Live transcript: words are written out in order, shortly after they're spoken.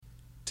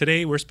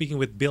Today, we're speaking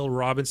with Bill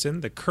Robinson,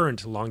 the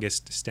current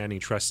longest-standing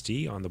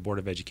trustee on the Board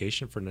of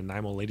Education for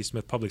Nanaimo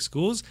Ladysmith Public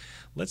Schools.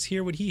 Let's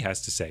hear what he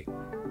has to say.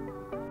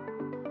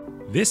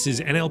 This is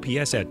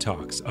NLPS Ed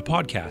Talks, a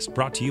podcast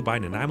brought to you by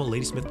Nanaimo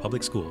Ladysmith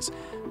Public Schools.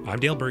 I'm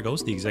Dale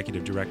Burgos, the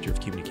Executive Director of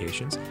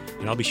Communications,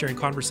 and I'll be sharing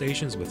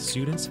conversations with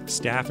students,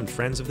 staff, and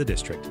friends of the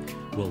district.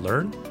 We'll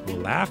learn, we'll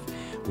laugh,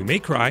 we may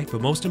cry,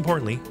 but most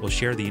importantly, we'll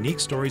share the unique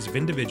stories of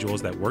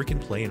individuals that work and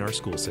play in our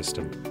school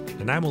system.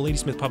 Nanaimo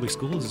Ladysmith Public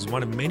Schools is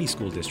one of many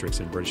school districts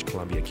in British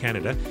Columbia,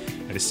 Canada,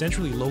 and is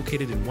centrally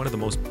located in one of the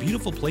most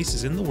beautiful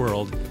places in the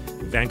world,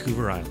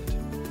 Vancouver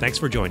Island. Thanks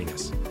for joining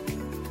us.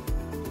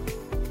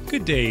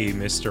 Good day,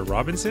 Mr.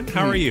 Robinson.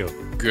 How are you?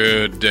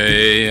 Good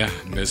day,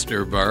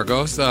 Mr.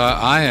 Burgos.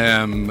 I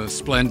am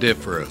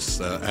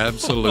splendiferous,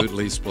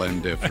 absolutely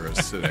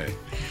splendiferous today.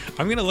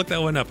 I'm going to look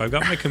that one up. I've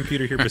got my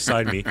computer here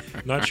beside me.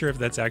 Not sure if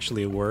that's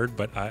actually a word,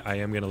 but I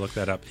am going to look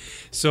that up.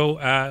 So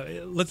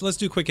let's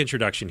do a quick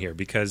introduction here,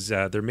 because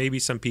there may be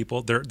some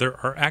people, there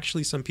are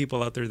actually some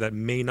people out there that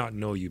may not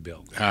know you,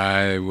 Bill.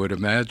 I would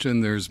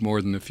imagine there's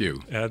more than a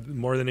few.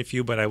 More than a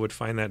few, but I would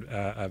find that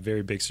a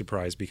very big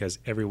surprise, because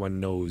everyone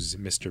knows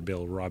Mr.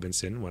 Bill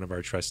Robinson, one of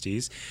our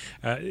trustees.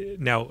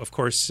 Now, of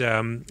course,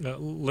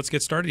 let's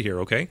get started here,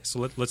 okay?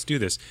 So let's do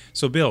this.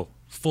 So, Bill,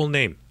 full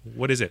name,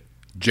 what is it?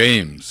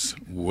 James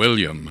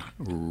William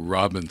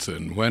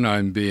Robinson. When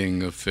I'm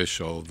being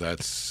official,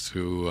 that's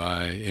who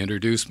I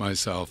introduce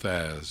myself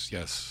as,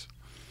 yes.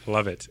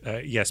 Love it.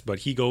 Yes, but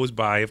he goes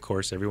by, of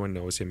course, everyone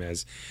knows him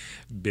as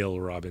Bill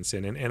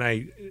Robinson. And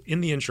I,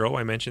 in the intro,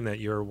 I mentioned that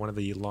you're one of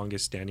the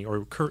longest standing,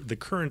 or the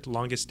current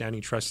longest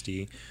standing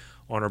trustee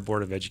on our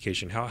Board of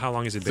Education. How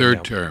long has it been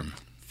now?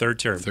 Third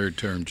term. Third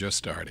term, just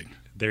starting.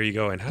 There you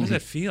go. And how does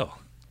that feel?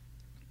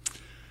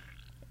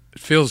 It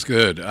feels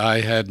good.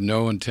 I had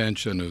no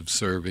intention of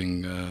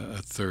serving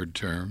a third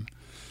term.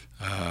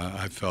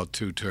 I felt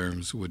 2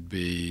 terms would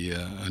be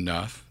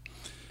enough.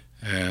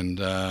 And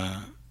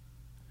the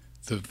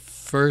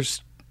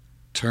first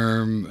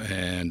term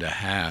and a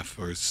half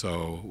or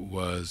so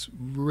was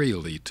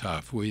really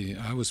tough.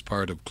 I was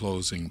part of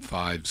closing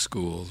 5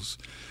 schools.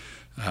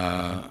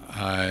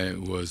 I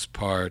was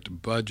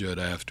part budget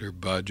after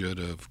budget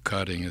of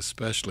cutting,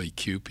 especially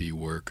CUPE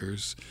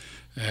workers.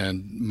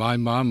 And my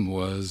mom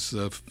was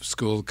a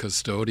school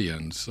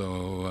custodian,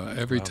 so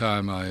every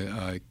time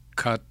I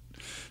cut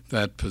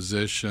that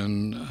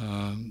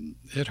position,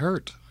 it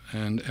hurt.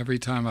 And every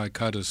time I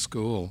cut a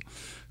school,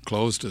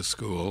 closed a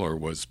school, or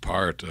was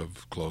part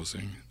of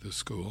closing the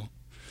school,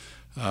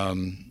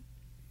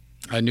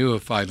 I knew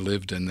if I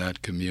lived in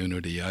that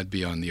community, I'd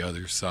be on the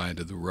other side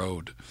of the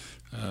road,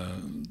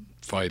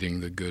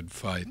 fighting the good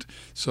fight.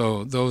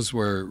 So those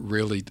were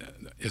really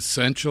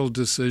essential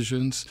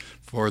decisions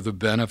for the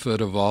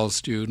benefit of all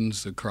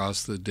students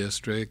across the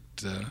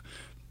district,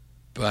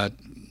 but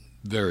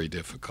very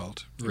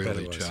difficult,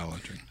 really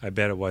challenging. I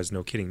bet it was,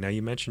 no kidding. Now,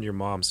 you mentioned your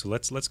mom, so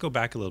let's go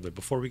back a little bit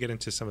before we get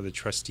into some of the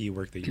trustee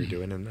work that you're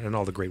doing and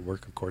all the great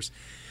work, of course.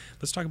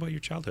 Let's talk about your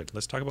childhood.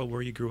 Let's talk about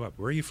where you grew up.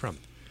 Where are you from?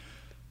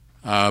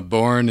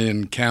 Born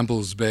in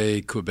Campbell's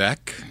Bay,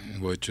 Quebec,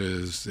 which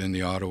is in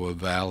the Ottawa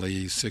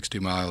Valley, 60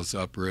 miles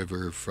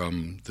upriver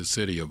from the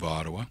city of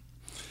Ottawa,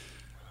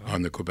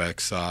 on the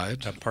Quebec side.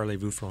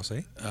 Parlez-vous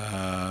français?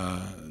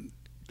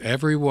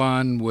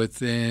 Everyone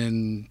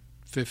within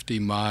 50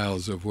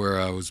 miles of where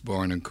I was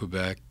born in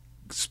Quebec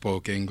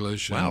spoke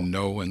English, and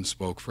no one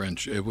spoke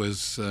French. It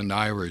was an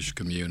Irish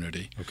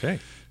community. Okay.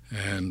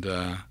 And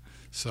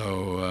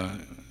so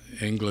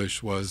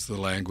English was the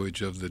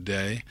language of the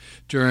day.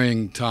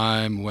 During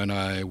time when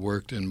I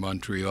worked in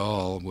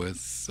Montreal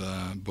with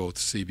both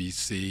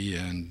CBC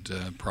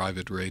and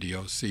private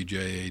radio,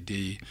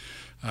 CJAD,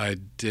 I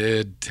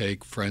did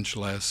take French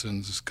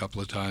lessons a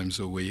couple of times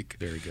a week.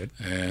 Very good.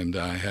 And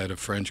I had a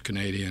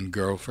French-Canadian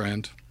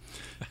girlfriend,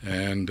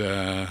 and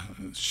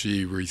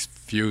she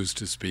refused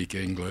to speak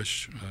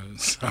English.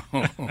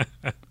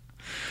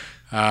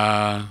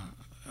 My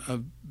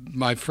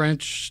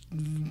French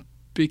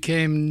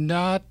became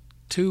not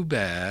too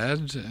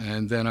bad,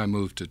 and then I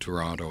moved to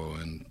Toronto,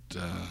 and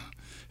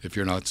if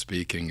you're not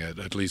speaking it,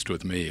 at least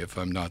with me, if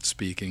I'm not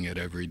speaking it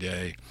every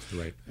day,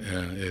 right,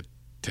 it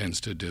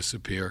tends to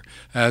disappear,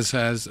 as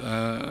has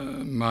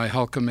my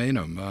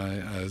Hulkamanum.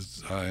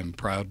 As I'm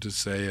proud to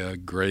say, a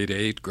grade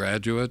 8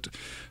 graduate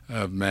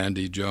of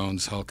Mandy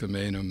Jones'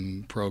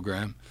 Hulkamanum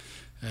program,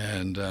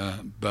 and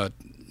but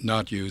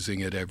not using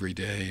it every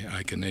day.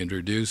 I can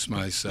introduce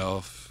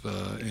myself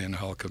in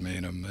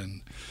Hulkamanum.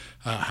 And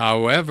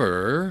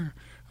however,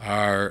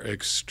 our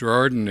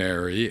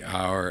extraordinary,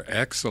 our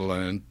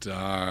excellent,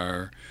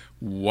 our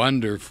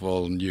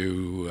wonderful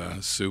new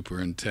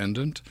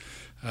superintendent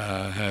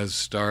has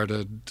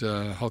started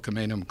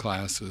Hulkamanum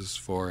classes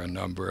for a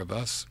number of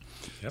us.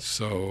 Yep.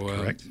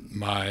 So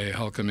my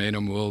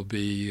Hulkamanum will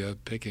be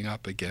picking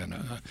up again.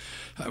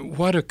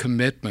 What a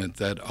commitment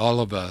that all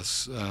of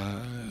us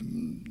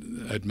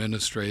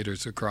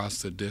administrators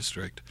across the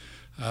district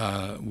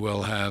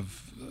will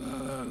have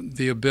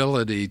the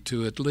ability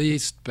to at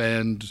least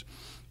spend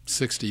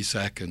 60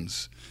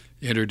 seconds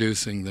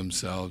introducing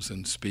themselves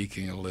and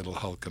speaking a little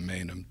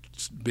Hulkamanum,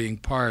 being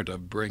part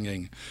of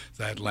bringing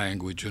that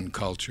language and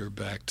culture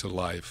back to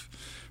life,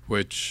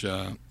 which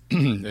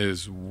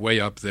is way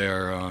up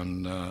there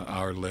on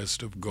our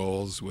list of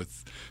goals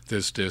with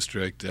this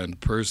district. And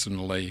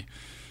personally,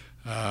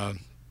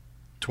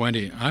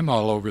 I'm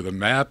all over the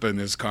map in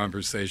this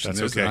conversation.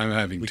 That's okay. I'm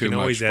having too much fun. We can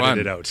always edit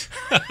it out.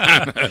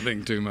 I'm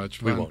having too much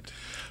fun. We won't.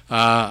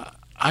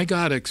 I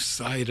got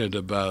excited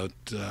about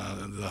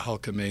the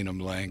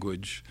Hulkamanum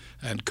language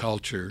and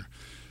culture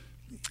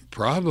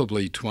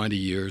probably 20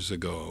 years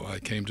ago. I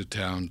came to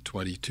town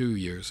 22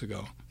 years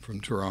ago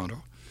from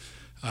Toronto.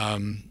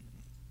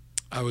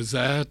 I was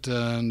at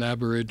an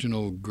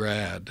Aboriginal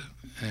grad,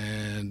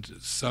 and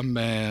some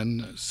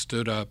man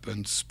stood up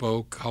and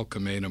spoke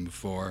Hulkamanum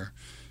for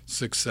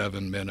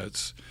 6-7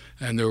 minutes,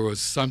 and there was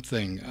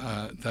something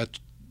that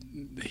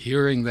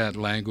hearing that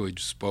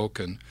language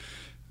spoken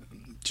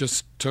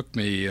just took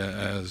me,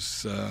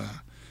 as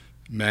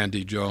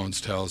Mandy Jones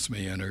tells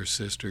me and her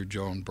sister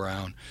Joan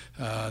Brown,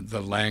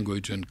 the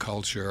language and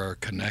culture are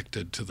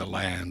connected to the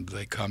land.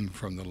 They come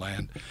from the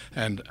land.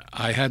 And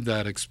I had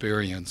that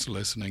experience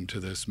listening to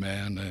this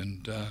man,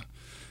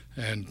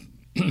 and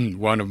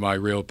one of my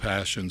real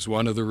passions,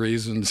 one of the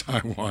reasons I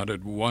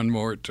wanted one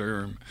more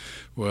term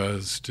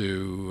was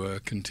to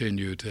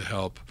continue to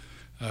help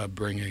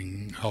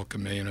bringing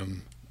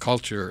Hulkamanum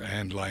culture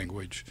and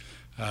language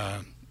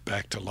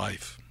back to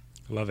life.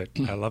 I love it.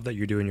 I love that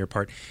you're doing your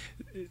part.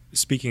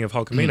 Speaking of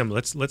Hulkamanum,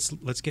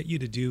 let's get you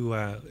to do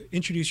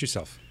introduce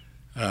yourself.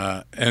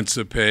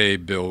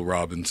 Ensipe Bill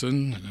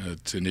Robinson,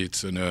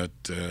 Tinitsanut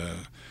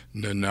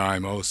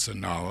Nanaimo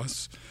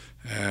Sanawas,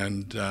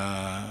 and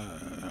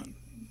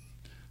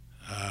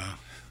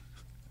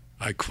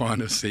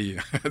Iquanasi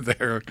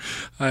there.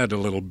 I had a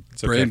little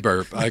brain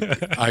burp.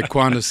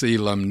 Iquanasi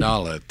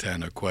Lamnala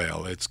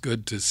Tanaquail. It's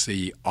good to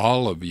see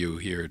all of you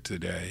here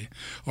today.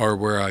 Or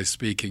were I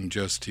speaking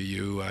just to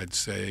you, I'd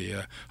say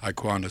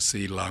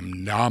Iquanasi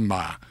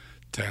Lamnama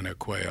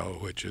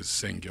Tanaquail, which is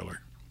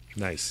singular.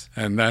 Nice.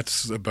 And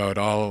that's about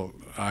all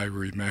I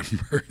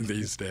remember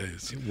these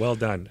days. Well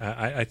done.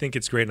 I think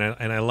it's great,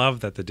 and I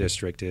love that the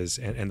district is,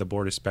 and the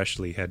board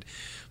especially, had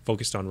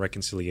focused on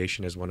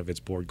reconciliation as one of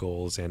its board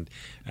goals, and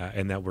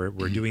that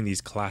we're doing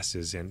these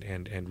classes,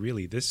 and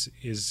really this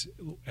is,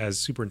 as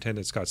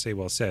Superintendent Scott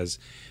Saywell says,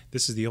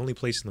 this is the only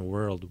place in the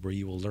world where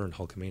you will learn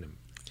Hulkamanum.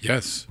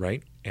 Yes.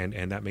 Right?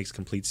 And that makes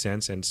complete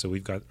sense. And so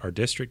we've got our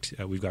district,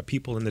 we've got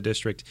people in the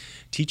district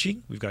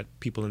teaching, we've got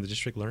people in the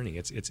district learning.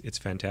 It's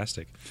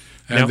fantastic.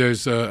 And now,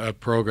 there's a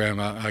program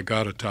I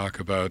got to talk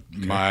about.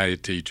 Okay. My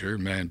teacher,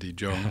 Mandy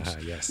Jones,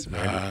 yes,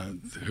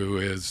 Mandy. Who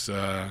is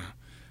an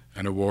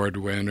award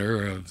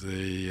winner of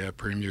the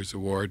Premier's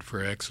Award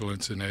for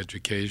Excellence in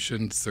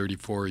Education,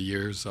 34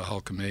 years a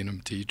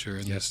Hulkamanum teacher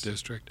in this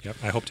district. Yep,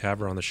 I hope to have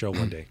her on the show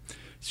one day.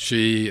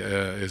 She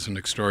is an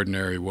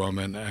extraordinary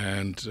woman,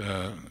 and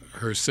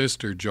her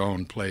sister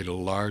Joan played a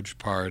large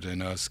part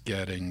in us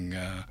getting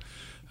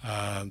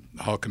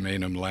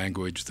Hulkamanum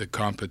language. The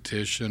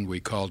competition, we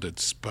called it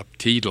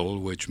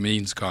Spaptidal, which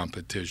means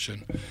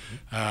competition.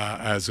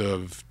 As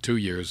of 2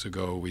 years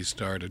ago, we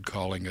started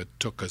calling it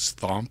Tukas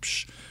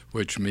Thompsh,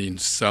 which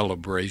means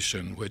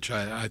celebration, which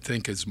I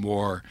think is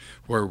more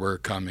where we're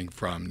coming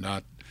from,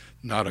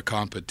 not a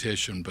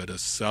competition, but a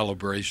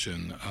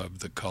celebration of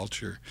the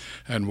culture.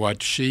 And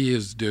what she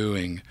is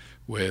doing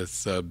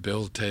with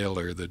Bill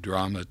Taylor, the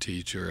drama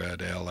teacher at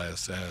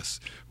LSS,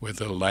 with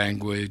a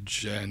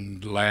language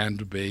and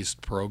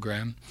land-based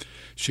program,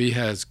 she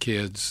has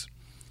kids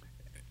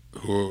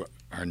who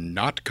are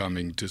not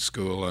coming to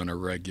school on a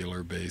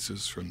regular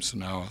basis from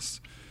Sanawas,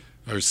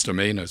 or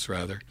Stamanas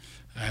rather,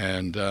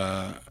 and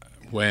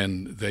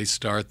when they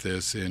start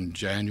this in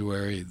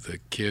January, the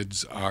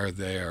kids are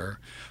there.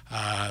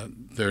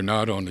 They're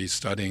not only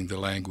studying the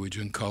language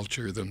and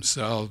culture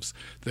themselves,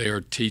 they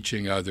are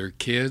teaching other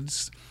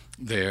kids,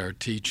 they are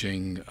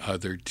teaching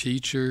other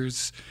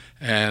teachers,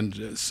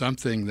 and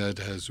something that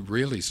has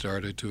really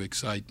started to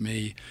excite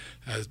me,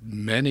 as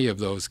many of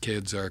those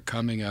kids are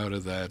coming out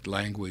of that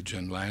language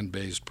and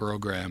land-based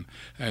program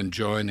and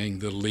joining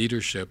the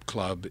leadership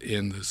club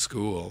in the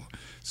school.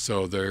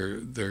 So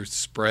they're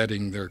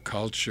spreading their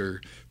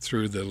culture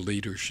through the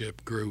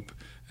leadership group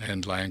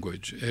and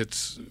language.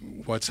 It's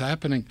what's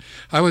happening.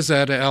 I was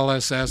at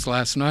LSS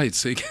last night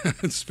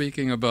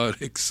speaking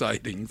about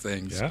exciting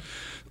things. Yeah.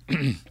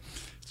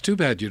 It's too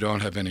bad you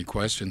don't have any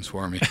questions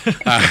for me.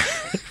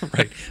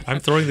 Right. I'm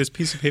throwing this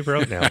piece of paper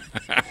out now.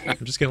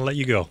 I'm just going to let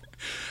you go.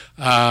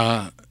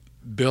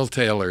 Bill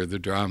Taylor, the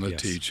drama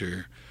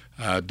teacher,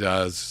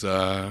 does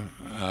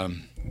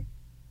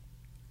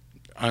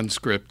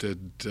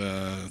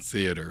unscripted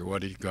theater.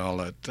 What do you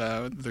call it?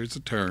 There's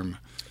a term.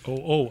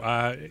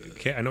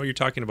 Okay. I know what you're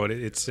talking about.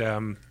 It's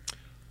improv.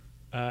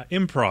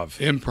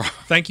 Improv.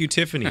 Thank you,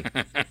 Tiffany.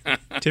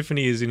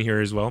 Tiffany is in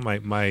here as well, my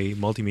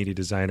multimedia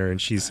designer,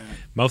 and she's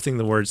mouthing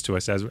the words to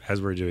us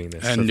as we're doing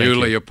this. And so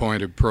newly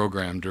appointed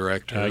program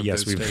director of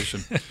this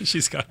station.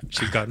 She's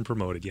gotten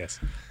promoted. Yes.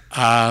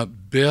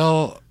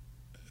 Bill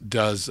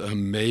does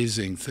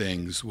amazing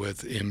things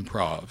with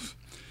improv.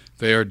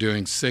 They are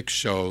doing 6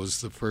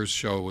 shows. The first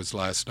show was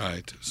last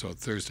night, so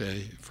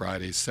Thursday,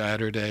 Friday,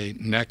 Saturday,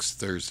 next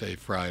Thursday,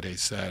 Friday,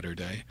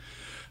 Saturday,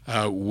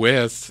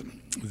 with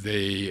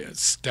the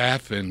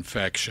staph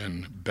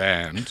infection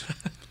band.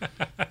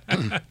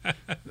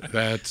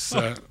 That's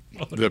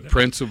the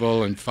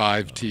principal and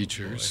 5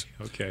 teachers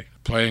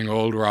playing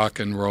old rock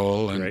and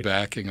roll and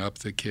backing up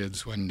the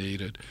kids when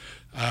needed.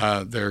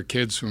 There are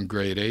kids from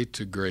grade 8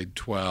 to grade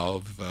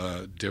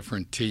 12,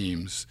 different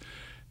teams.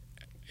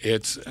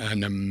 It's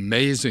an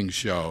amazing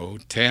show,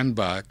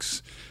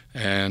 $10,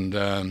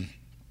 and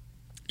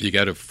you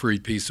get a free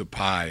piece of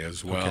pie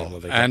as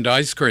well, and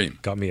ice cream.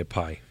 Got me a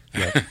pie,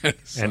 yeah,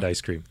 and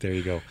ice cream. There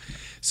you go.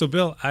 So,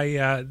 Bill,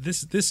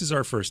 this is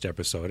our first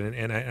episode,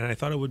 and I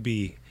thought it would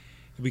be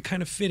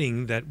kind of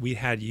fitting that we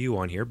had you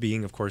on here,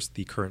 being, of course,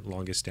 the current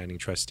longest-standing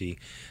trustee,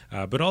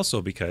 but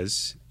also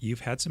because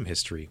you've had some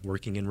history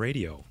working in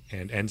radio,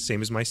 and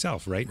same as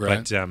myself, right?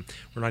 But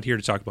we're not here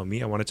to talk about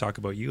me. I want to talk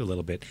about you a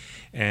little bit.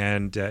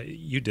 And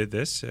you did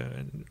this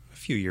a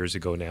few years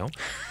ago now,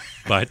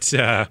 but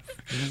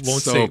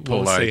won't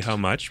say how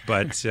much.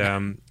 But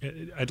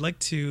I'd like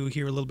to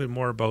hear a little bit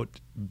more about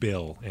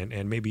Bill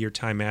and maybe your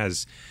time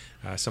as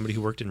somebody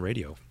who worked in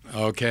radio.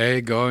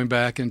 Okay, going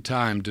back in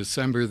time,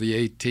 December the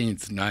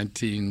 18th,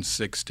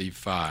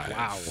 1965.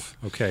 Wow.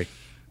 Okay.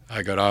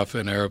 I got off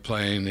an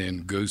airplane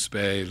in Goose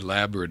Bay,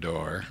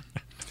 Labrador.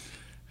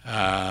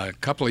 A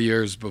couple of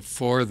years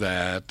before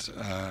that,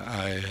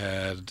 I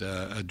had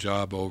a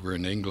job over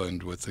in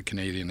England with the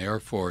Canadian Air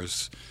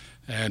Force.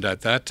 And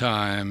at that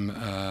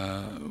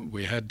time,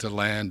 we had to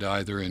land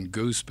either in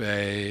Goose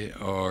Bay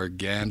or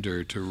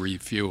Gander to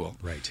refuel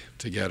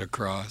to get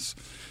across.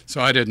 So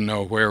I didn't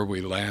know where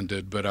we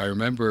landed, but I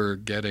remember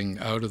getting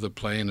out of the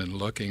plane and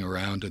looking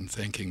around and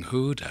thinking,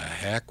 who the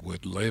heck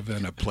would live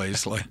in a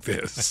place like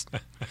this?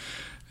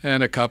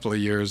 And a couple of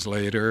years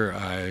later,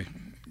 I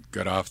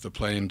got off the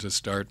plane to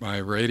start my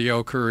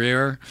radio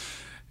career,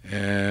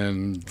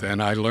 and then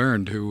I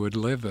learned who would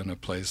live in a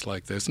place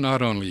like this.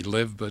 Not only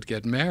live, but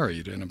get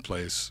married in a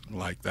place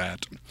like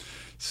that.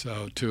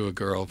 So to a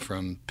girl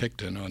from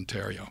Picton,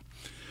 Ontario,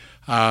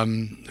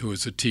 who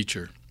was a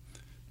teacher.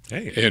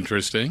 Hey,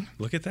 interesting.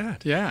 Look at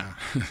that. Yeah.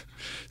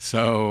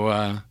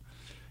 So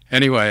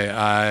anyway,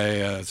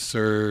 I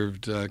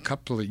served a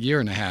year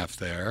and a half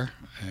there,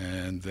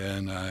 and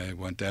then I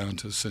went down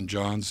to St.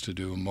 John's to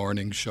do a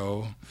morning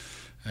show,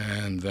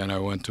 and then I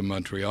went to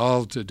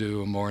Montreal to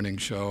do a morning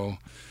show.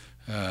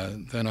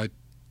 Then I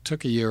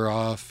took a year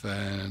off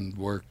and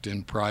worked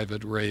in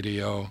private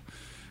radio,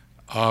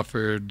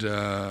 offered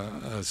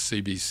a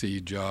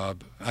CBC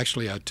job.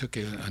 Actually, I took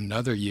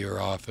another year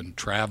off and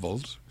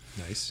traveled.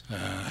 Nice.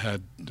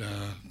 Had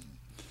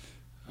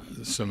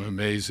some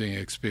amazing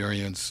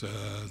experience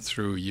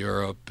through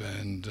Europe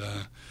and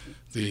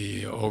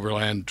the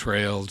overland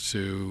trail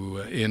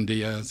to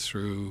India,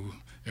 through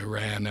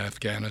Iran,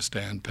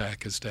 Afghanistan,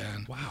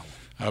 Pakistan. Wow.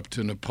 Up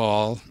to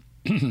Nepal,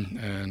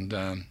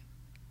 and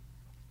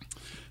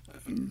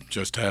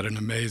just had an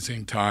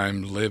amazing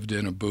time. Lived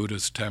in a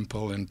Buddhist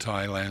temple in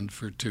Thailand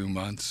for 2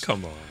 months.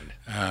 Come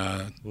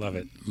on. Love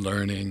it.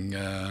 Learning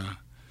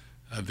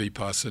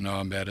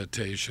Vipassana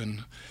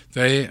meditation.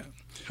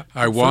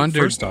 I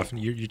wondered. First off,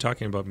 you're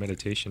talking about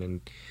meditation,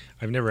 and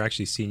I've never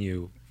actually seen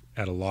you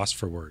at a loss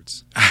for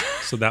words.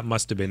 So that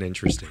must have been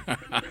interesting.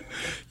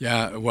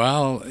 Yeah,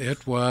 well,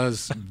 it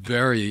was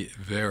very,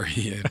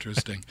 very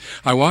interesting.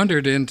 I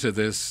wandered into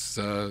this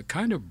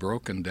kind of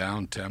broken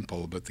down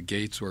temple, but the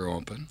gates were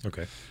open.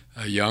 Okay.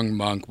 A young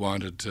monk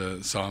wanted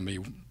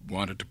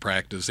to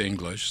practice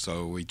English,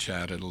 so we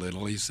chatted a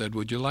little. He said,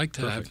 "Would you like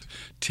to have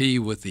tea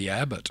with the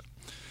abbot?"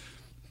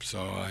 So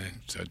I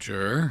said,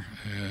 sure,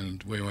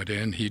 and we went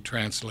in. He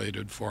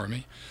translated for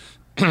me.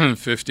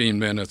 15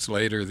 minutes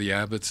later, the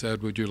abbot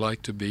said, "Would you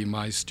like to be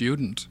my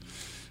student?"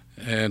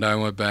 And I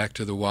went back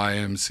to the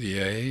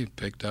YMCA,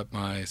 picked up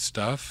my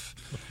stuff.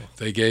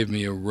 They gave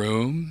me a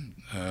room,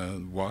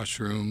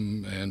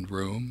 washroom and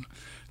room,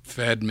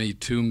 fed me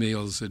 2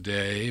 meals a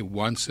day.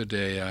 Once a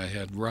day, I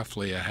had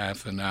roughly a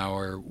half an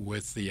hour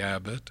with the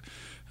abbot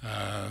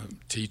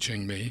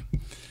teaching me.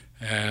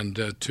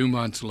 And 2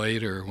 months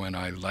later, when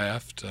I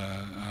left,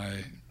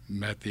 I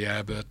met the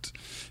abbot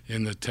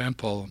in the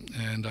temple,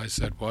 and I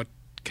said, "What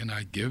can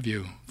I give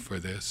you for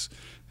this?"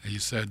 He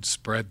said,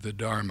 "Spread the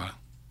Dharma.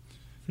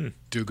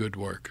 Do good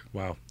work."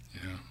 Wow.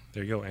 Yeah.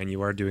 There you go. And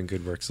you are doing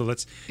good work. So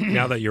let's,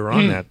 now that you're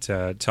on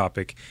that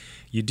topic,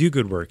 you do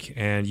good work,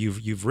 and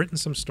you've written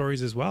some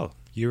stories as well.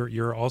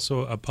 You're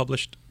also a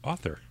published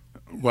author.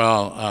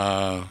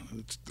 Well,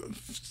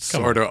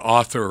 sort of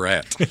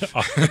authorette.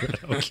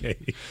 Okay.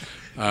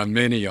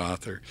 Mini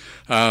author.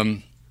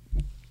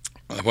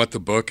 What the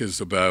book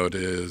is about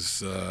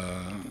is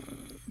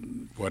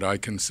what I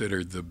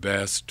considered the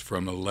best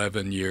from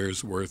 11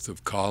 years' worth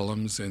of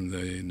columns in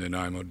the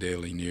Nanaimo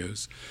Daily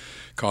News.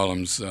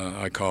 Columns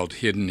I called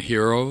Hidden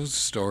Heroes,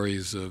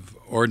 stories of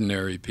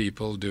ordinary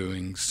people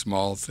doing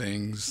small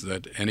things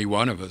that any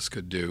one of us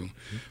could do,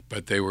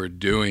 but they were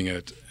doing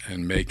it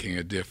and making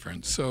a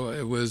difference. So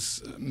it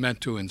was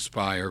meant to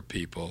inspire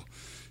people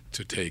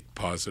to take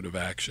positive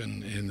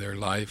action in their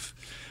life.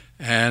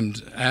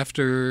 And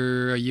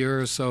after a year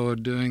or so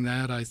of doing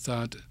that, I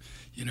thought,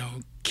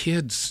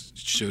 kids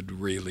should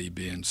really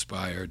be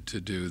inspired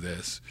to do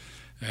this.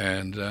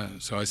 And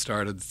so I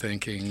started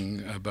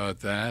thinking about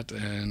that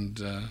and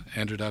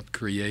ended up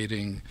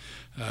creating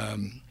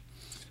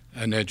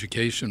an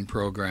education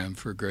program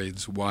for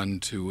grades 1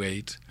 to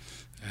 8.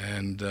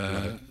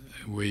 And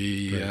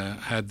we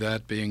had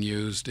that being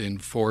used in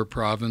 4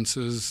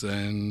 provinces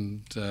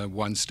and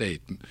 1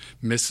 state,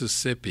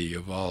 Mississippi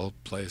of all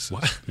places.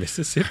 What?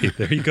 Mississippi,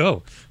 there you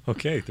go.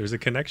 Okay, there's a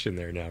connection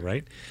there now,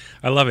 right?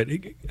 I love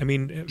it. I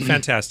mean,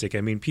 fantastic.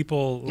 I mean,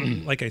 people,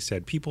 like I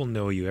said, people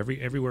know you.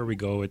 Everywhere we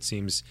go, it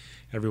seems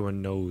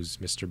everyone knows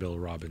Mr. Bill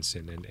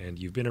Robinson. And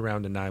you've been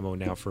around Nanaimo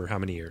now for how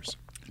many years?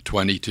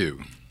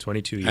 22.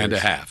 22 years. And a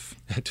half.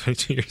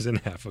 22 years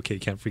and a half. Okay,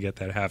 can't forget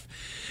that half.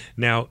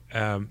 Now,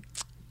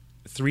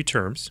 3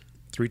 terms,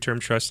 3-term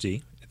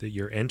trustee, that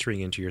you're entering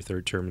into your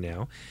 3rd term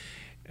now.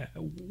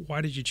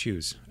 Why did you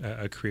choose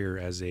a career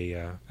as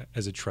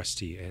a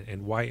trustee,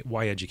 and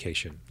why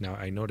education? Now,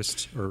 I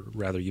noticed, or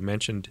rather, you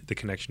mentioned the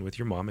connection with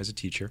your mom as a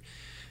teacher,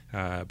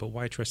 but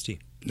why trustee?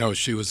 No,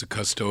 she was a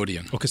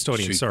custodian. Oh,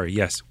 custodian. Sorry,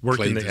 yes,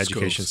 worked in the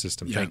education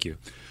system. Yeah. Thank you.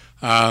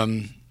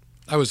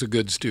 I was a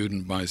good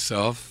student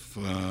myself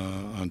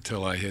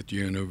until I hit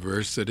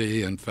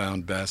university and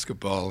found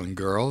basketball and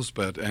girls.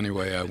 But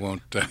anyway, I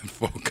won't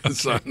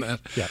focus on that.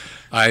 Yeah.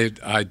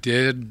 I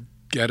did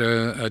get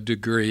a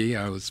degree.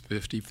 I was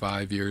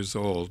 55 years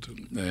old,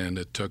 and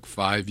it took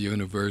 5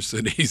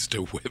 universities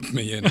to whip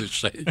me into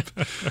shape.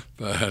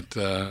 But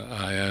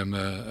I am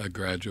a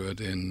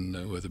graduate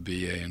with a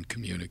BA in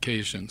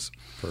communications.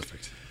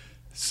 Perfect.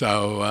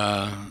 So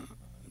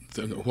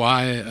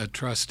why a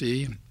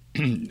trustee?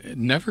 It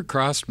never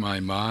crossed my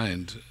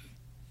mind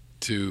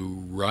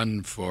to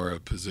run for a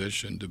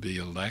position to be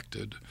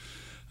elected.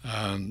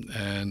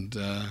 And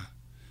a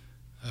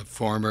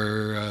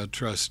former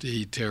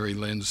trustee, Terry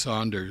Lynn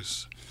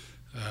Saunders,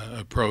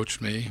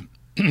 approached me,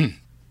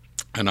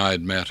 and I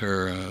had met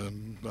her.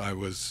 I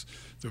was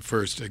the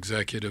first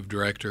executive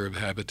director of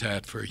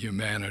Habitat for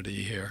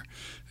Humanity here,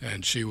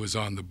 and she was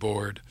on the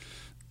board.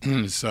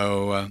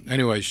 So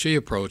anyway, she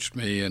approached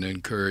me and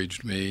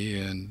encouraged me,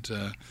 and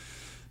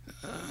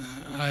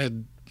I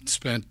had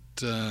spent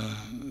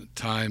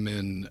time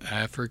in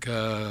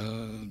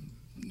Africa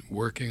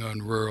working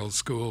on rural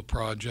school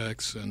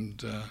projects,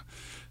 and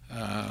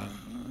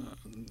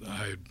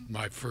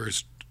my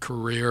first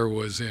career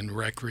was in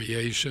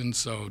recreation,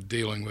 so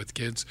dealing with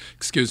kids.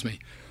 Excuse me.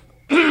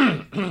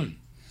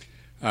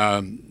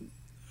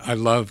 I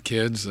love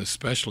kids,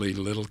 especially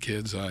little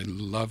kids. I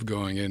love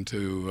going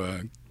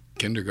into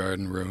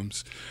kindergarten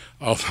rooms,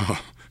 although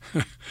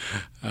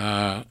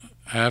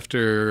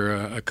after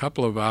a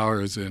couple of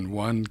hours in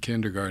one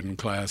kindergarten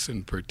class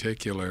in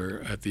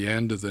particular, at the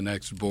end of the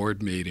next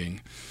board meeting,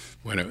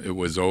 when it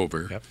was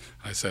over, Yep.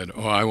 I said,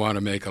 I want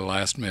to make a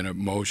last-minute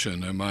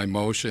motion, and my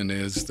motion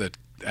is that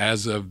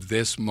as of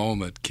this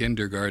moment,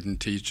 kindergarten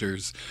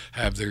teachers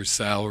have their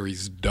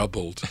salaries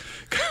doubled.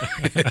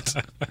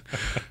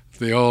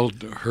 The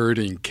old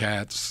herding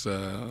cats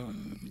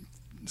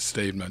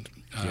statement.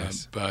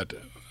 Yes. But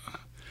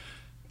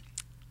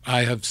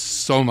I have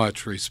so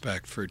much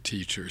respect for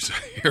teachers.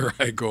 Here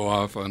I go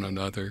off on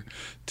another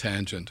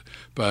tangent.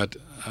 But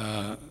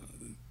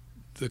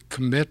the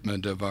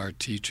commitment of our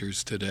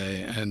teachers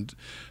today, and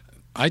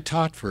I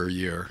taught for a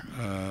year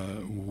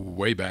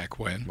way back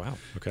when. Wow,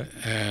 okay.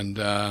 And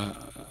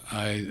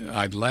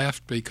I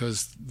left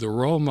because the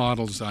role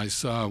models I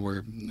saw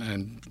were,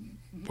 and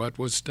what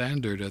was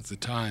standard at the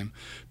time,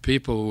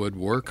 people would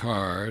work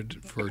hard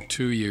for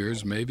 2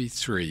 years, maybe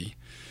 3,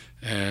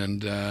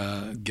 and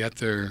get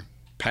their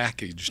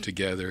package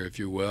together, if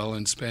you will,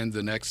 and spend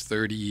the next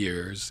 30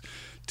 years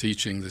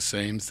teaching the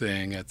same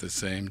thing at the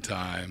same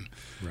time.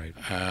 Right.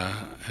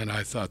 And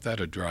I thought that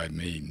would drive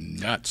me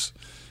nuts.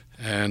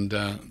 And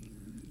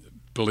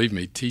believe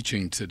me,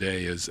 teaching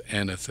today is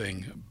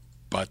anything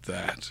but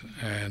that.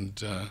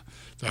 And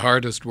the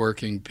hardest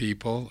working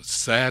people,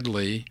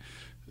 sadly,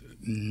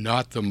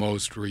 not the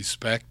most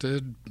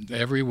respected.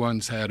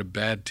 Everyone's had a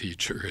bad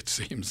teacher, it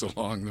seems,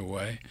 along the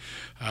way.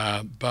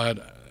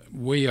 But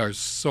we are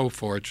so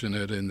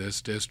fortunate in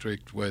this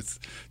district with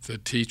the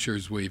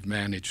teachers we've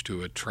managed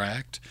to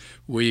attract.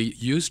 We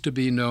used to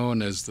be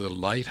known as the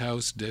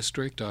Lighthouse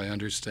District, I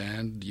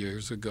understand,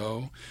 years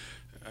ago.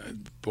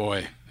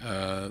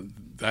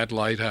 That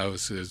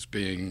lighthouse is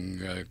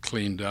being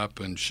cleaned up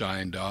and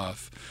shined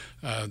off.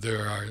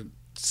 There are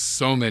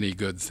so many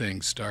good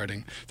things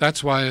starting.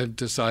 That's why I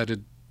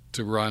decided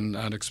to run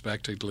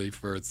unexpectedly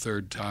for a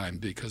 3rd time,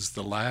 because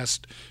the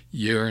last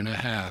year and a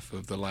half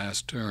of the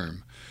last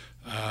term,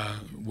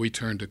 we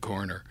turned a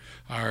corner.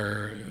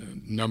 Our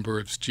number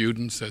of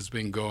students has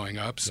been going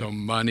up, so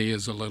money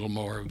is a little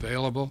more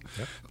available.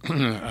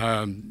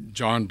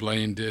 John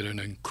Blaine did an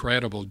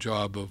incredible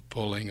job of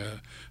pulling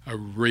a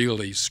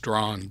really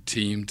strong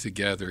team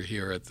together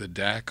here at the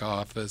DAC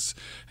office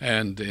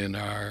and in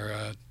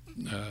our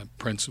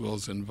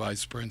principals and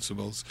vice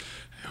principals,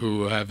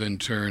 who have in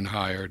turn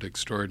hired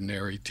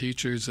extraordinary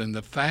teachers. And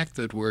the fact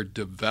that we're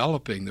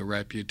developing the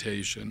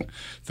reputation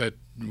that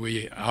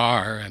we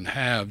are and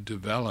have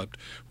developed,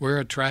 we're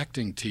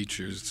attracting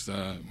teachers.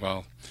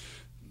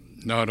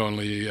 Not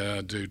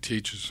only do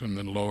teachers from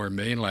the Lower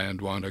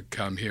Mainland want to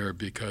come here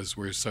because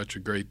we're such a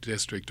great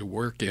district to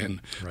work in,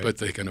 but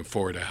they can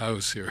afford a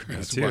house here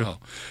as well.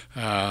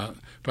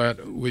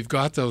 But we've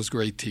got those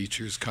great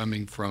teachers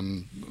coming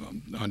from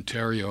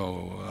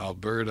Ontario,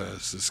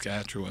 Alberta,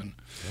 Saskatchewan.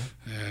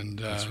 And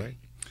that's right.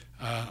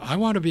 I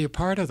want to be a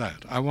part of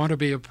that. I want to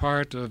be a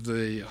part of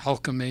the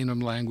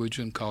Hulkaminam language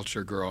and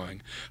culture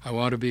growing. I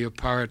want to be a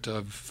part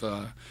of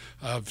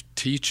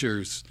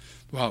teachers.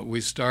 Well,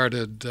 we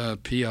started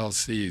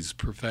PLCs,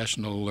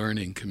 professional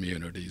learning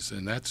communities,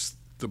 and that's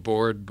the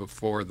board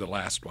before the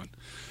last one.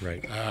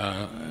 Right.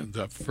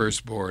 The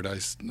first board I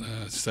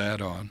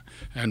sat on,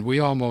 and we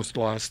almost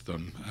lost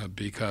them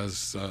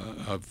because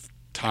of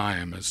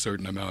time, a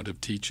certain amount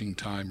of teaching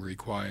time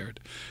required.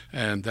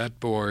 And that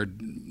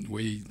board,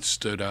 we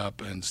stood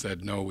up and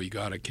said, no, we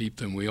got to keep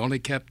them. We only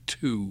kept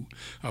 2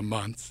 a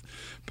month,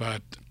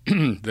 but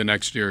the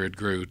next year it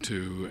grew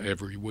to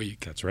every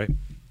week. That's right.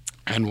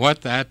 And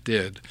what that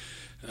did,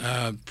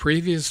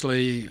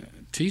 previously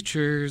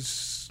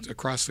teachers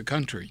across the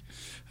country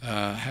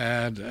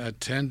had a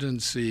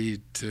tendency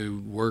to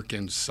work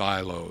in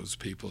silos,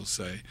 people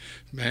say.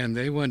 Man,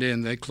 they went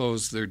in, they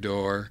closed their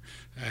door,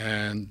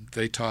 and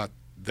they taught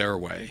their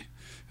way.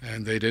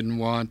 And they didn't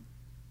want,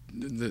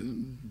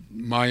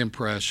 my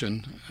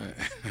impression,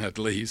 at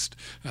least,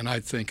 and I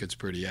think it's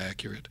pretty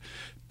accurate,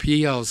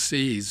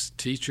 PLCs,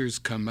 teachers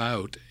come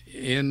out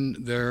in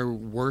their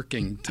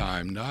working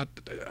time, not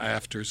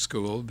after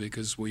school,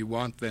 because we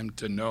want them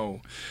to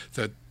know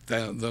that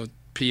the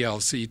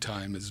PLC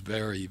time is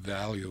very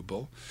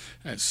valuable,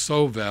 and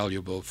so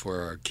valuable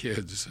for our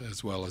kids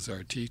as well as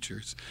our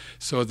teachers.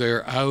 So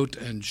they're out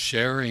and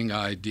sharing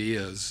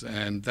ideas,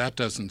 and that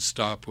doesn't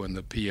stop when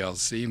the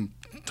PLC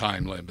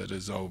time limit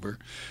is over.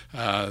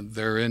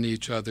 They're in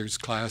each other's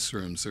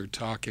classrooms, they're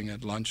talking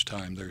at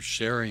lunchtime, they're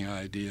sharing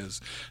ideas,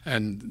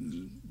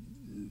 and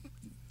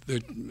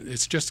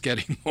it's just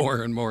getting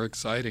more and more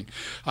exciting.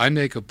 I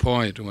make a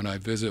point when I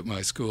visit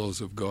my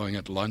schools of going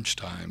at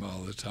lunchtime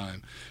all the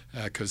time,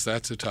 because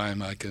that's a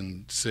time I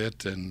can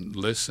sit and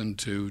listen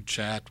to,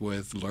 chat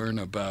with, learn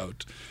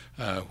about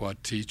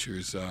what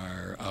teachers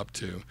are up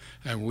to.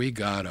 And we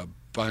got a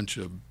bunch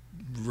of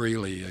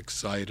really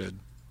excited,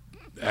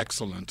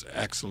 excellent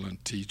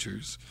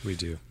teachers. We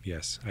do,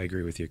 yes. I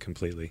agree with you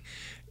completely.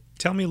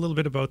 Tell me a little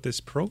bit about this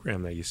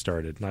program that you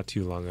started not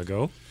too long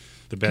ago.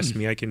 The Best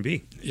Me I Can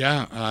Be.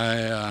 Yeah,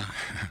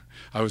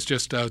 I was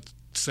just out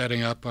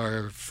setting up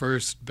our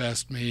first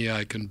Best Me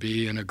I Can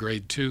Be in a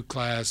grade 2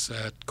 class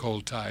at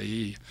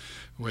Koltai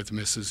with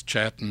Mrs.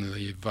 Chatton,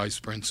 the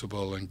vice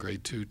principal and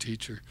grade 2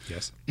 teacher.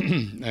 Yes.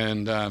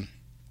 And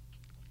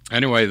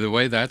anyway, the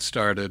way that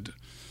started,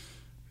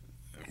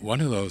 one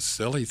of those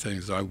silly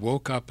things, I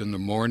woke up in the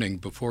morning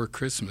before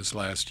Christmas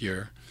last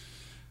year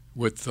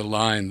with the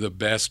line, "The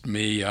best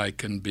me I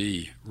can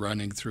be,"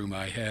 running through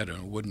my head, and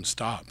it wouldn't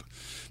stop.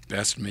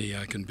 Best me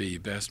I can be,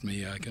 best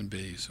me I can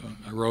be. So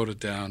I wrote it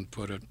down,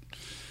 put it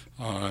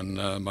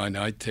on my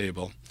night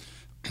table.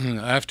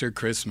 After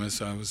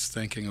Christmas, I was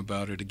thinking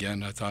about it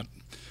again. I thought,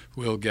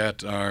 we'll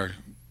get our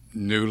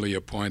newly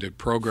appointed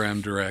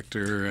program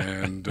director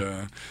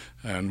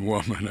and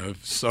woman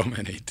of so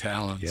many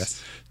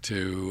talents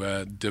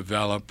to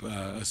develop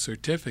a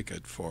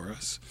certificate for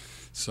us.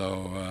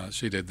 So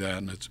she did that,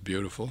 and it's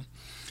beautiful.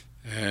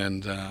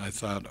 And I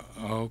thought,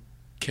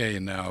 okay,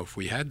 now if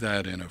we had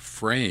that in a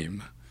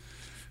frame,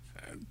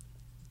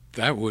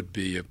 that would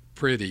be a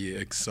pretty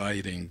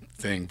exciting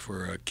thing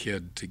for a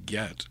kid to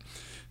get.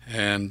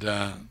 And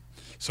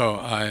so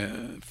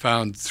I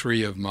found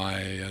 3 of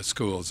my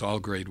schools, all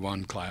grade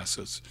 1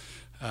 classes,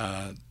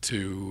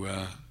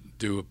 to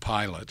do a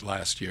pilot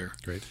last year.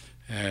 Great.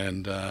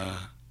 And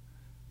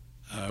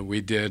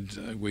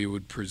we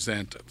would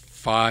present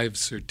 5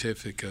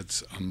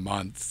 certificates a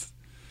month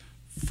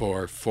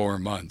for 4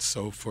 months.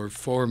 So for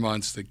 4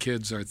 months, the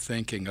kids are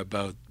thinking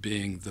about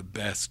being the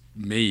best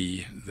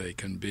me they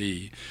can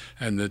be,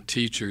 and the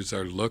teachers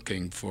are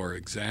looking for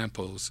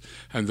examples,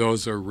 and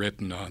those are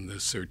written on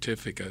the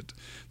certificate.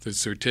 The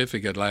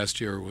certificate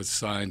last year was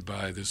signed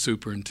by the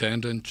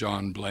superintendent,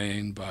 John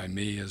Blaine, by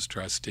me as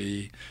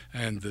trustee,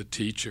 and the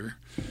teacher.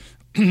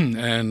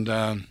 And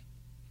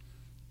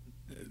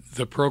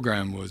the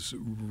program was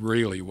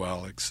really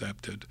well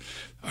accepted.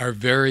 Our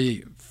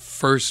very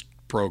first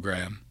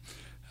program,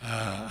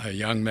 a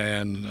young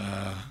man,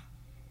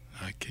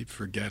 I keep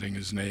forgetting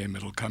his name,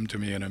 it'll come to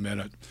me in a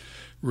minute,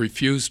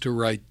 refused to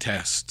write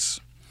tests.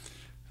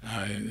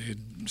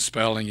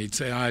 Spelling, he'd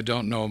say, I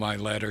don't know my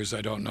letters,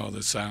 I don't know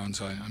the sounds,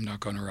 I'm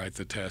not going to write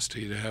the test.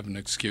 He'd have an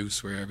excuse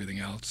for everything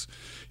else.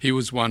 He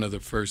was one of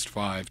the first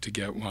 5 to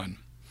get one.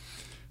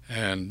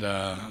 And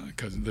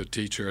because the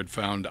teacher had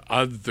found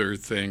other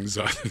things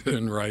other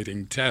than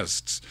writing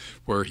tests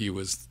where he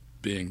was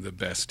being the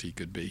best he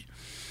could be.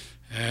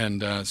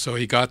 And so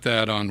he got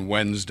that on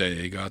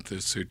Wednesday. He got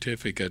the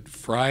certificate.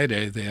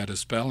 Friday, they had a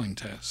spelling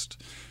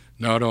test.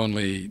 Not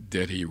only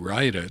did he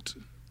write it,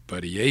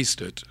 but he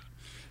aced it.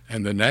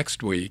 And the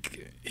next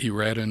week, he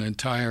read an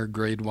entire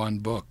grade 1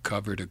 book,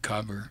 cover to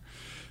cover,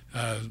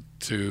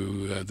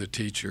 to the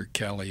teacher,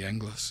 Kelly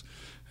Inglis.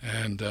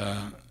 And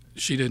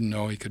she didn't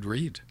know he could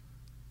read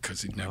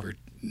because he'd never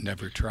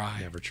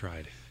tried. Never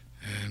tried.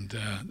 And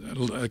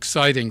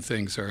exciting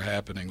things are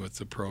happening with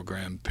the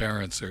program.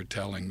 Parents are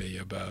telling me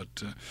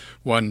about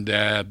one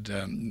dad,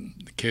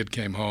 the kid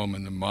came home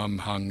and the mom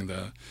hung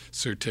the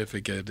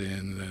certificate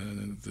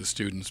in the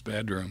student's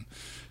bedroom.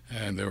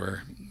 And there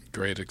were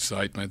great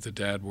excitement. The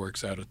dad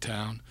works out of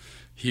town.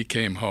 He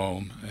came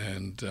home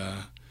and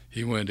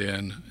he went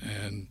in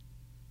and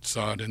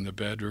saw it in the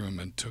bedroom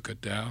and took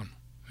it down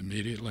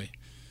immediately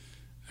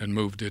and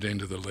moved it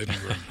into the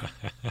living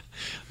room.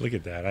 Look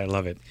at that. I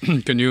love it.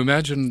 Can you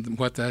imagine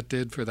what that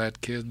did for that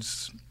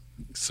kid's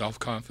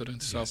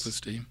self-confidence,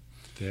 self-esteem?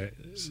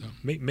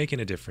 Making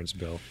a difference,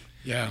 Bill.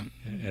 Yeah,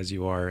 as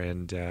you are,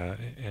 and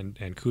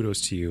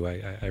kudos to you.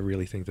 I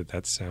really think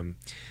that's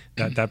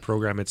that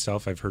program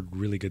itself. I've heard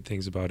really good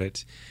things about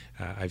it.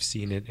 I've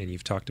seen it, and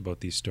you've talked about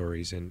these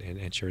stories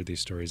and shared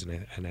these stories,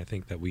 and I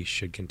think that we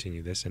should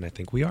continue this, and I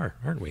think we are,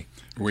 aren't we?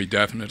 We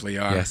definitely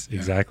are. Yes,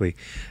 exactly.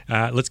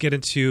 Let's get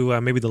into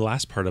maybe the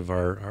last part of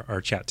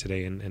our chat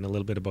today, and a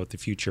little bit about the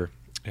future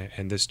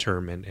and this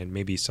term, and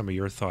maybe some of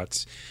your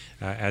thoughts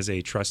as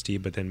a trustee,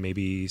 but then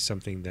maybe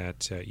something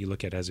that you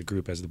look at as a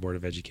group, as the Board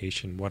of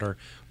Education. What are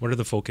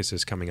the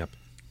focuses coming up?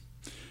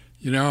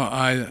 You know,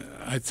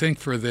 I think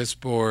for this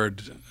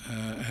board,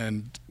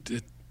 and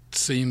it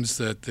seems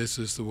that this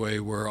is the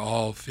way we're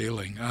all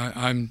feeling.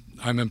 I'm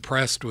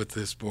impressed with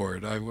this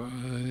board. I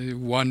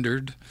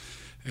wondered,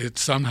 it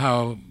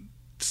somehow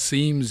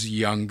seems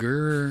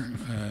younger,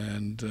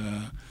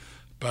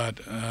 but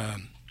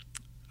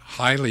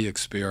highly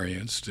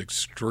experienced,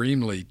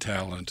 extremely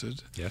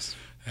talented. Yes.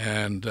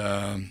 And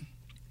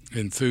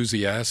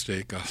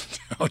enthusiastic, I'll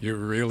tell you,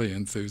 really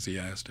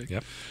enthusiastic.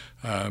 Yep.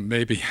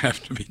 Maybe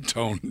have to be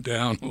toned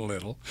down a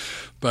little.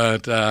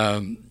 But I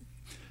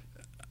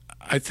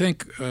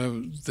think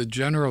the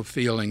general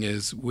feeling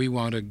is we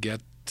want to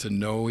get to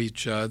know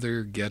each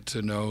other, get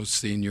to know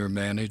senior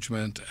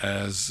management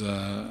as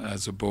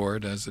a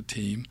board, as a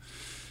team.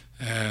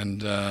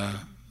 And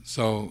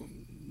so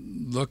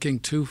looking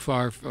too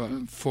far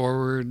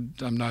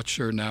forward, I'm not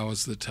sure now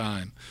is the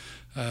time.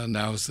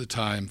 Now is the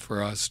time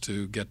for us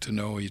to get to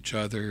know each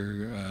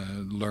other,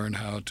 learn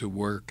how to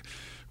work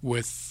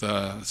with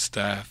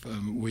staff.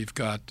 We've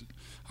got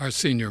our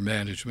senior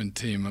management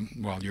team,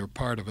 well, you're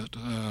part of it,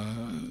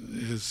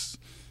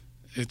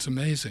 it's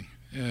amazing.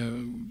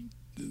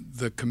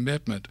 The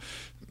commitment.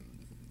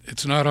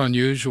 It's not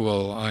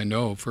unusual, I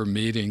know, for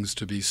meetings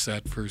to be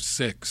set for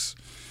 6,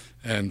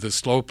 and the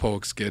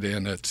slowpokes get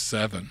in at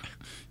 7.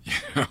 You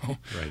know,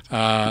 right.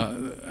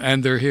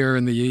 And they're here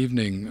in the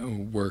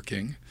evening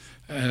working,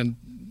 and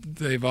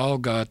they've all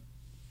got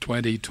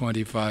 20,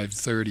 25,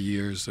 30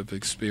 years of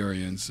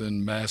experience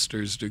and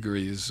master's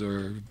degrees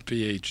or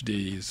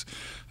PhDs.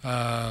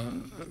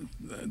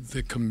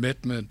 The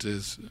commitment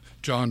is,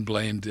 John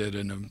Blaine did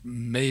an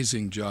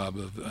amazing job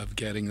of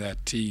getting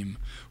that team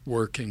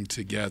working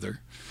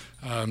together.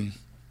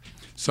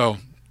 So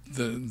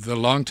the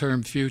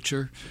long-term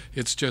future,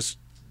 it's just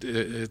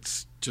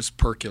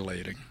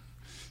percolating.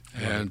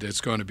 And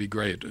it's going to be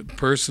great.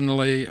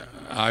 Personally,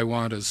 I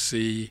want to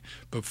see,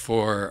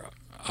 before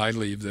I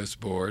leave this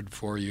board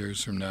 4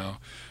 years from now,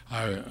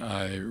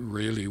 I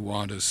really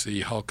want to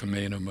see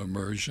Hulkamanum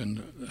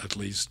immersion at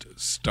least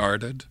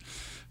started.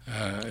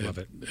 Love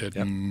it. It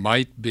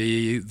might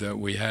be that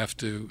we have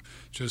to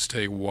just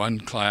take one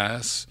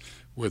class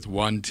with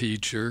one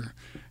teacher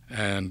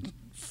and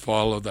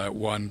follow that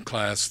one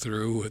class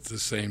through with the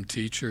same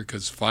teacher,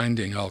 because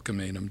finding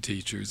Hulkamanum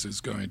teachers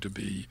is going to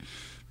be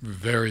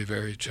very,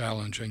 very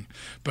challenging.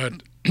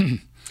 But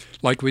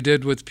like we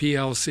did with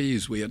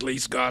PLCs, we at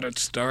least got it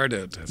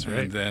started. That's right.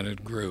 And then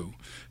it grew.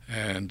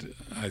 And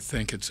I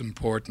think it's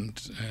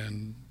important,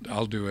 and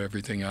I'll do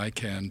everything I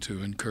can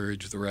to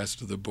encourage the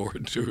rest of the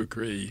board to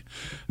agree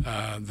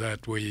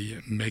that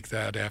we make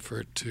that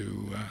effort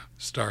to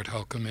start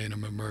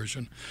Hulkamanum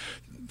immersion.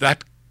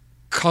 That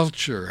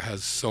culture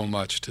has so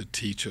much to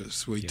teach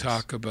us. We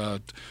talk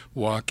about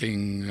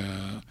walking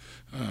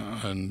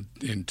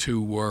in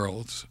two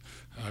worlds,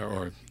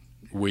 or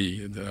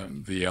we,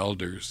 the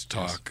elders,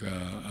 talk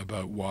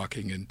about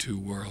walking in two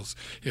worlds.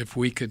 If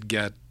we could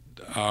get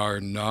our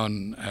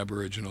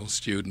non-Aboriginal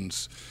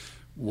students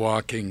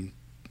walking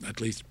at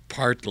least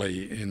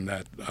partly in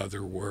that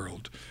other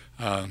world,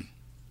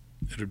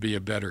 it would be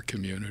a better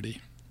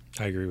community.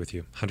 I agree with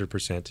you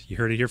 100%. You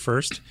heard it here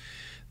first.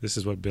 This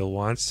is what Bill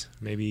wants.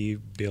 Maybe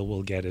Bill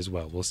will get as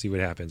well. We'll see what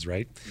happens,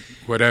 right?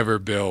 Whatever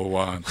Bill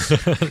wants.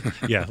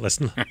 Yeah,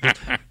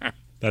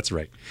 that's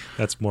right.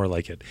 That's more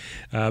like it.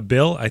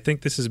 Bill, I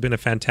think this has been a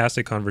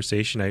fantastic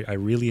conversation. I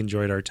really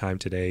enjoyed our time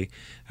today.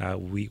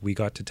 We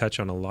got to touch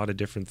on a lot of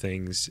different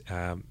things.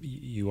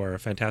 You are a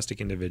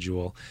fantastic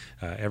individual.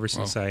 Ever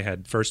since I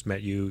had first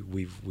met you,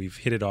 we've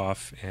hit it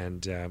off,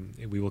 and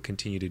we will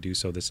continue to do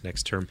so this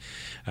next term.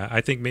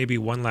 I think maybe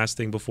one last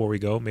thing before we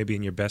go, maybe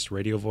in your best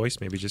radio voice,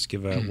 maybe just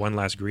give one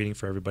last greeting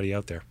for everybody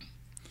out there.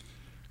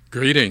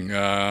 Greeting.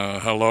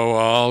 Hello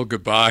all.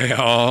 Goodbye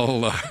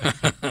all.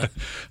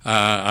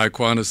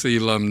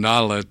 Aquanasilam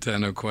Nala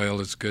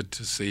Tenaquail. It's good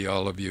to see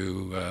all of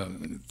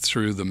you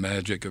through the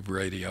magic of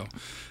radio.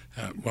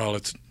 Well,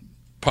 it's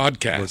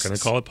podcasts. We're going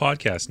to call it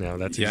podcast now.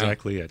 That's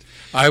exactly it.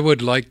 I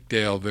would like,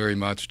 Dale, very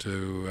much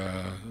to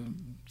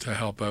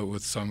help out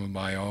with some of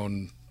my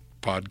own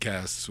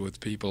podcasts with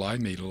people I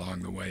meet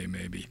along the way,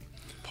 maybe.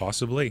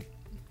 Possibly.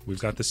 We've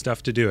got the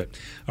stuff to do it.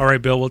 All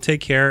right, Bill, well,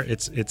 take care.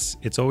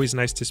 It's always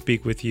nice to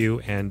speak with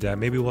you, and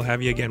maybe we'll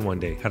have you again one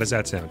day. How does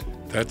that sound?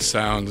 That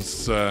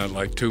sounds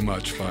like too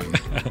much fun.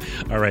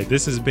 All right,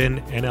 this has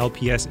been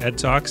NLPS Ed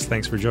Talks.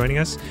 Thanks for joining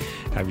us.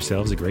 Have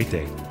yourselves a great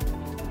day.